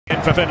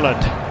For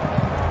Finland.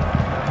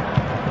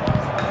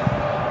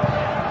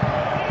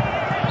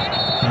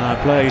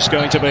 Play is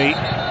going to be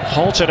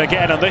halted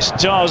again, and this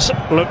does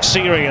look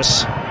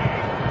serious.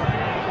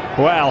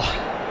 Well,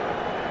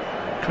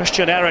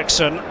 Christian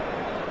Erikson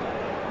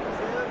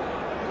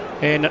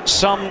in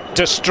some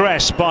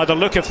distress by the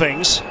look of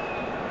things.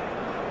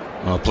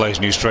 Well, players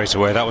knew straight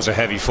away that was a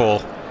heavy fall.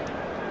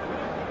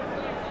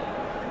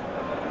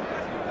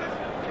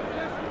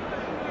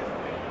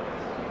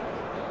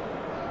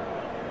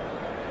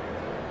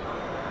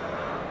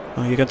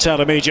 Well, you can tell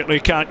immediately,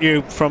 can't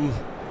you, from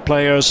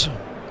players'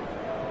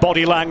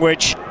 body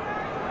language.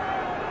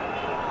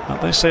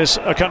 And this is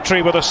a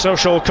country with a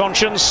social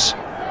conscience,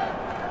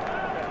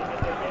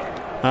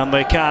 and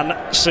they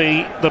can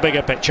see the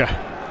bigger picture.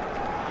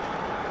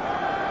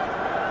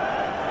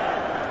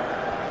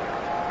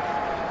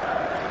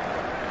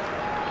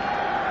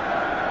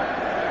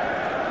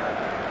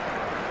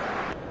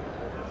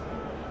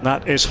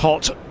 That is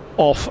hot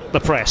off the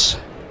press.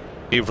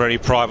 Very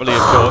privately,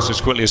 of course,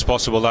 as quickly as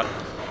possible. That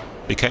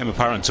became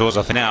apparent to us.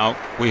 I think now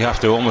we have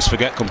to almost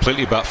forget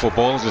completely about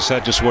football. As I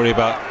said, just worry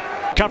about...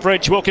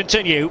 Coverage will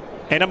continue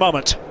in a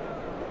moment.